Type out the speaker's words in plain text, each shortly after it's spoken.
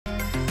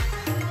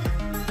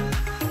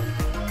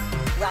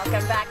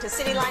Welcome back to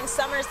Cityline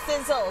Summer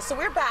Sizzle. So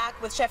we're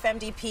back with Chef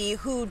MDP,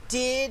 who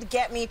did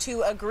get me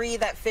to agree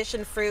that fish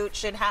and fruit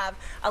should have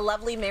a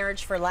lovely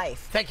marriage for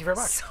life. Thank you very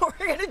much. So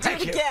we're going to do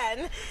it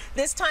again.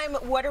 This time,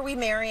 what are we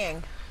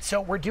marrying? So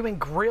we're doing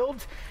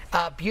grilled,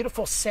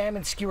 beautiful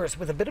salmon skewers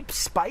with a bit of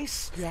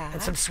spice and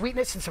some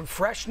sweetness and some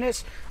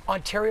freshness.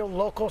 Ontario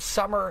local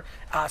summer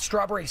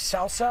strawberry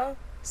salsa.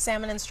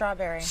 Salmon and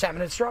strawberry.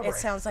 Salmon and strawberry. It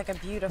sounds like a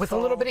beautiful with a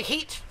little bit of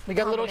heat. We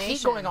got a little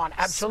heat going on.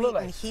 Absolutely.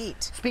 Sweet and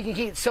heat. Speaking of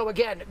heat, so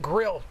again,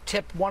 grill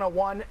tip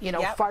 101. You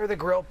know, fire the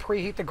grill,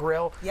 preheat the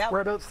grill. We're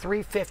about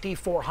 350,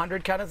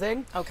 400 kind of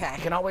thing. Okay.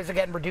 You can always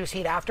again reduce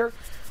heat after.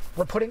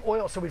 We're putting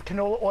oil, so we've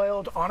canola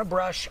oiled on a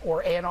brush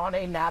or on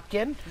a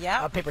napkin.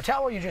 Paper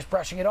towel, you're just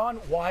brushing it on.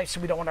 Why? So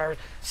we don't want our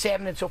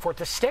salmon and so forth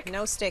to stick.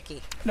 No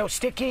sticky. No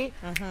sticky.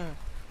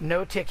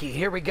 No ticky.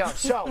 Here we go.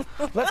 So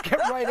let's get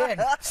right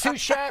in.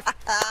 Sous chef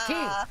T,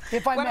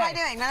 if I may. What am I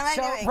doing? What am I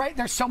doing? Right,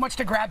 there's so much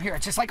to grab here.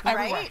 It's just like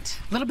everywhere.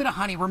 A little bit of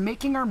honey. We're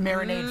making our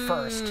marinade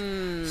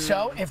first.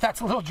 So if that's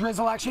a little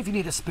drizzle, actually, if you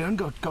need a spoon,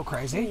 go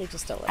crazy.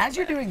 Just a little As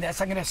you're doing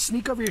this, I'm going to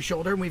sneak over your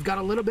shoulder, and we've got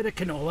a little bit of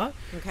canola.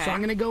 Okay. So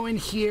I'm going to go in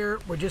here.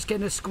 We're just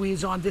getting a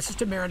squeeze on. This is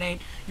to marinate.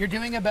 You're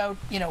doing about,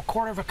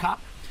 quarter of a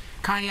cup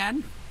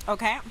cayenne.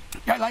 Okay.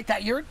 I like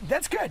that.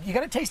 That's good. You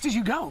got to taste as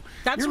you go.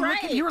 That's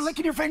right. You were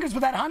licking your fingers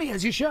with that honey,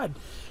 as you should.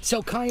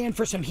 So cayenne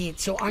for some heat.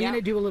 So I'm going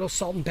to do a little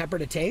salt and pepper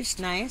to taste.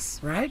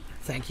 Nice. Right?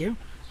 Thank you.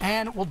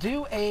 And we'll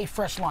do a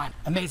fresh lime.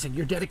 Amazing.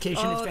 Your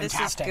dedication is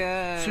fantastic.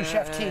 This is good. Sous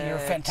Chef T, you're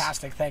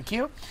fantastic. Thank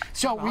you.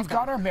 So we've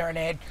got our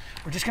marinade.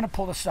 We're just going to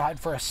pull this aside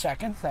for a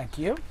second. Thank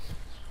you.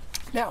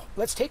 Now,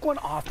 let's take one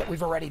off that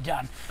we've already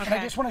done. And I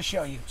just want to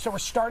show you. So we're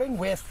starting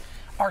with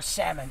our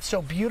salmon.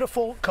 So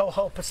beautiful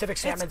coho Pacific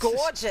salmon. It's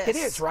gorgeous. It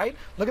is, right?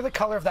 Look at the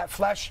color of that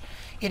flesh.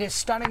 It is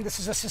stunning. This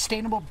is a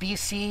sustainable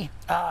BC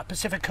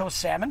Pacific Coast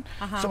salmon.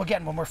 So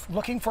again, when we're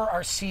looking for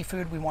our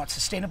seafood, we want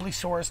sustainably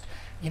sourced.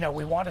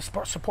 We want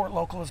to support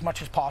local as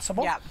much as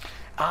possible.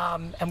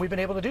 And we've been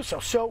able to do so.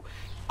 So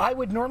I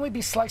would normally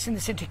be slicing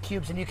this into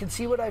cubes, and you can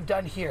see what I've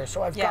done here.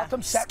 So I've got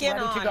them set ready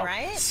to go.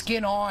 Right?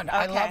 Skin on. Okay.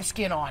 I love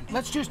skin on.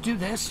 Let's just do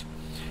this.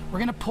 We're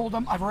going to pull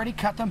them. I've already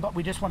cut them, but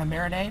we just want to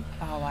marinate.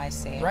 Oh, I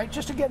see. Right?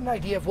 Just to get an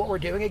idea of what we're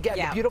doing. Again,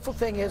 the beautiful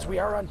thing is we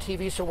are on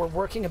TV, so we're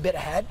working a bit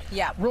ahead.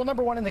 Rule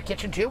number one in the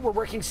kitchen, too, we're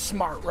working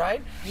smart,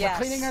 right? Yes.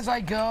 We're cleaning as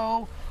I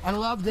go. I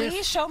love this.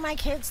 Please show my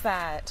kids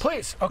that.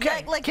 Please.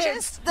 Okay. Like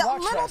kids, just a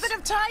little bit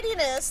of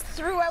tidiness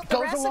throughout the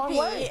recipe. Goes a long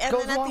way. And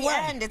then at the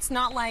end, it's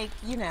not like,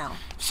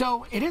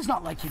 So it is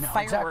not like,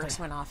 fireworks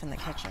went off in the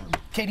kitchen.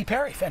 Katy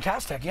Perry,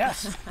 fantastic,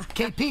 yes.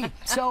 KP.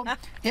 So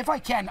if I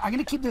can, I'm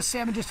going to keep this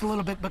salmon just a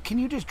little bit, but can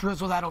you just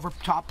drizzle that over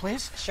top,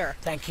 please? Sure.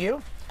 Thank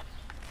you.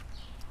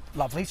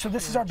 Lovely. So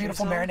this is our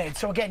beautiful marinade.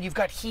 So again, you've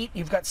got heat,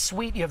 you've got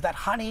sweet, you have that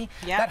honey.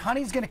 That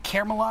honey's going to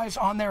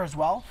caramelize on there as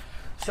well.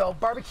 So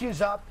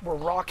barbecue's up, we're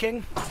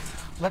rocking.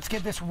 Let's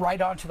get this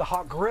right onto the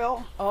hot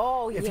grill.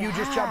 Oh, If you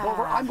just jump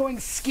over, I'm going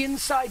skin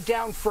side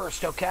down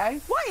first,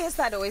 okay? Why is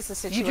that always the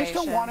situation? You just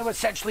don't want to,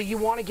 essentially, you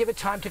want to give it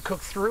time to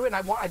cook through, and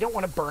I don't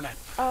want to burn it.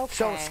 Okay.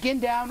 So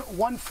skin down,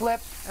 one flip.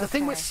 The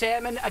thing with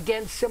salmon,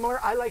 again, similar.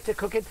 I like to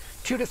cook it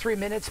 2 to 3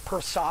 minutes per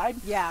side.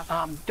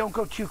 Don't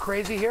go too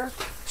crazy here.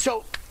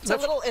 So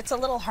it's a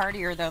little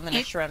hardier though than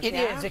a shrimp. It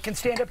is. It can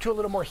stand up to a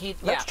little more heat.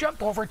 Let's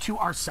jump over to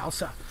our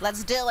salsa.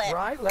 Let's do it.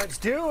 Right, let's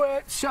do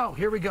it. So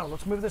here we go.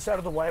 Let's move this out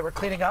of the way. We're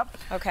cleaning up.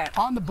 Okay.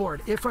 On the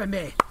board, if I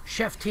may,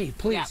 Chef T,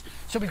 please.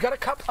 So we've got a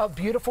cup of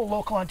beautiful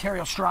local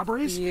Ontario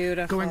strawberries.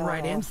 Beautiful. Going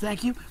right in.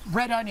 Thank you.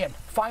 Red onion,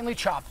 finely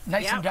chopped,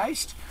 nice and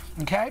diced.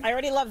 Okay. I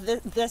already love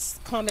this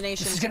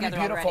combination. This is going to be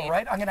beautiful,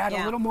 right? I'm going to add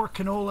a little more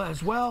canola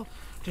as well,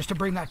 just to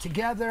bring that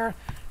together.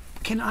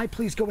 Can I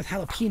please go with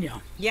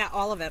jalapeno? Yeah,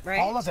 all of it, right?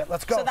 All of it.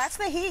 Let's go. So that's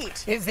the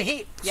heat. Is the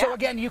heat. So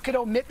again, you could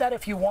omit that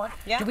if you want.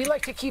 Do we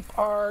like to keep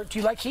do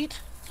you like heat?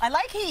 I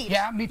like heat.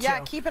 Yeah, me too. Yeah,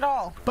 keep it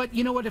all. But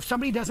you know what? If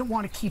somebody doesn't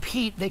want to keep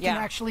heat, they can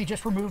actually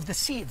just remove the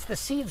seeds. The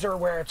seeds are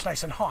where it's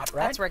nice and hot,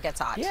 right? That's where it gets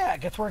hot. Yeah,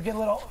 it gets where it gets a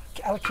little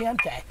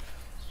alicante.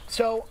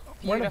 So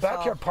we're in a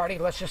backyard party.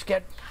 Let's just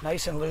get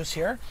nice and loose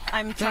here.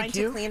 I'm trying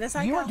to clean as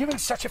I go. You are doing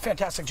such a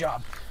fantastic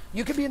job.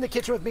 You could be in the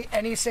kitchen with me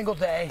any single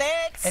day.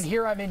 Thanks. And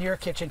here I'm in your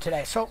kitchen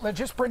today. So let's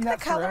just bring that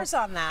through. The colors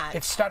on that.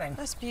 It's stunning.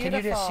 That's beautiful.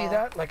 Can you just see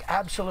that? Like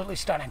absolutely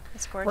stunning.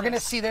 It's gorgeous. We're going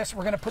to see this.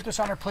 We're going to put this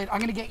on our plate. I'm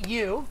going to get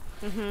you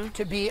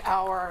to be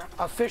our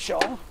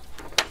official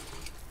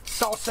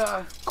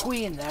salsa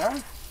queen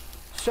there.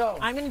 So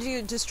I'm going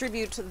to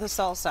distribute the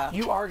salsa.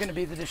 You are going to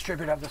be the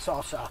distributor of the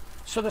salsa.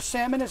 So the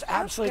salmon is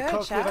absolutely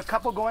cooked. Chef. We have a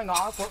couple going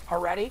off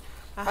already.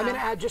 I'm going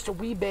to add just a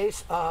wee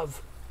base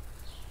of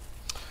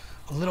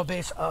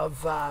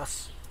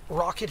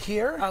rocket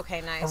here. Okay,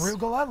 nice.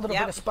 Arugula, a little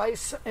bit of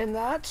spice in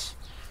that.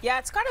 Yeah,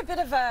 it's got a bit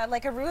of a,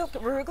 like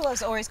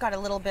arugula's always got a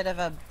little bit of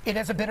a... It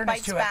has a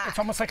bitterness to it. It's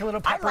almost like a little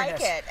pepperiness. I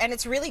like it, and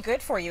it's really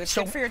good for you. It's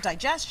good for your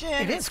digestion.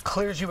 It is,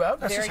 clears you out.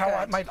 This is how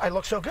I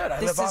look so good.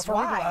 I live off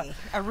arugula.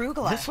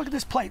 Arugula. Look at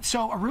this plate.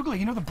 So arugula,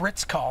 you know the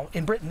Brits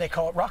in Britain, they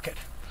call it rocket.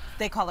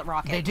 They call it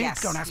rocket. They do. Yes.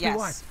 Don't ask me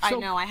why. I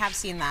know. I have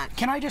seen that.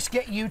 Can I just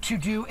get you to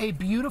do a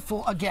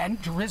beautiful, again,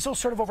 drizzle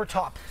sort of over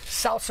top.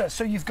 Salsa.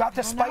 So you've got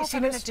the spiciness.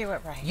 I'm going to do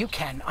it right. You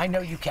can. I know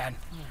you can.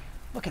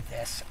 Look at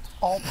this.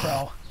 All pro.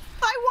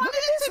 I wanted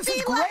it to this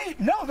be is like, great.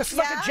 No, this is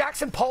like a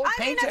Jackson Pollock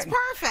painting. I mean, it's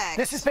perfect.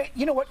 This is,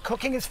 you know what?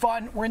 Cooking is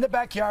fun. We're in the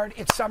backyard.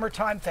 It's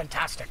summertime.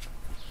 Fantastic.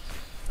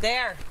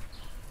 There.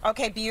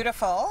 Okay,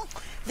 beautiful.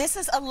 This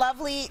is a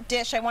lovely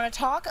dish. I want to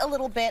talk a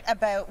little bit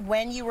about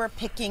when you were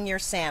picking your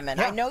salmon.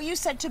 Yeah. I know you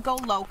said to go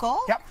local.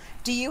 Yep.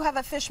 Do you have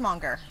a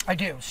fishmonger? I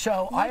do.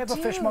 So I have a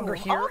fishmonger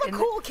here. All the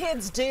cool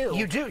kids do.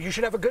 You do. You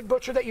should have a good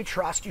butcher that you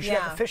trust. You should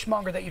have a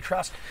fishmonger that you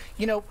trust.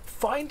 You know,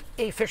 find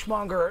a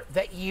fishmonger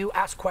that you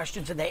ask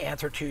questions and they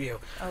answer to you.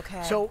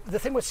 Okay. So the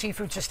thing with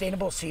seafood,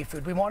 sustainable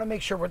seafood, we want to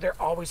make sure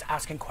they're always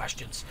asking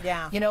questions.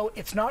 Yeah. You know,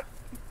 it's not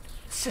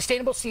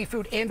sustainable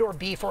seafood and or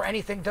beef or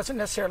anything doesn't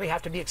necessarily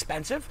have to be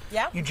expensive.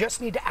 Yeah. You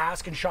just need to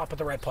ask and shop at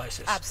the right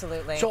places.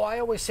 Absolutely. So I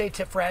always say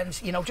to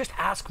friends, you know, just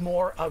ask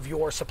more of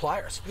your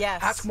suppliers.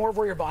 Yes. Ask more of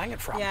where you're buying it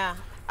from. Yeah.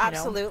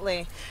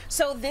 Absolutely.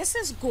 So this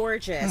is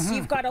gorgeous.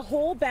 You've got a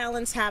whole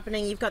balance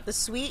happening. You've got the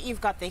sweet,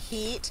 you've got the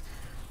heat.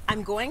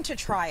 I'm going to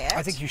try it.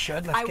 I think you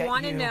should. I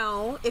want to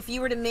know, if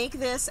you were to make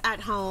this at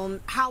home,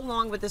 how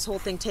long would this whole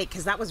thing take?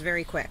 Because that was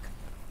very quick.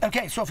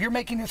 Okay, so if you're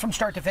making this from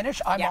start to finish,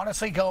 I'm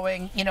honestly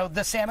going, you know,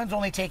 the salmon's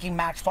only taking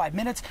max 5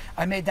 minutes.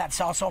 I made that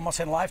salsa almost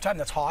in a lifetime.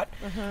 That's hot.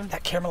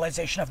 That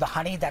caramelization of the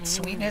honey, that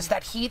sweetness,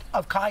 that heat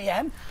of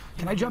cayenne.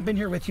 Can I jump in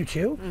here with you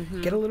too?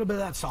 Get a little bit of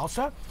that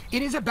salsa.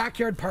 It is a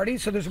backyard party,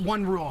 so there's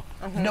one rule.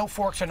 No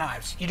forks or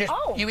knives. You just,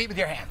 you eat with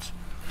your hands.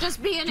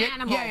 Just be an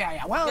animal.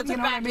 Yeah. Well, it's you a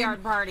know backyard what I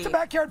mean? party. It's a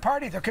backyard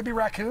party. There could be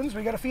raccoons.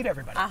 We got to feed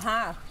everybody.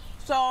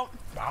 So,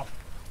 Wow.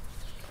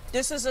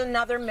 this is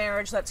another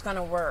marriage that's going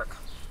to work.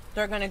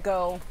 They're going to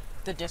go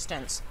the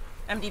distance.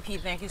 MDP,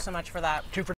 thank you so much for that. 2 for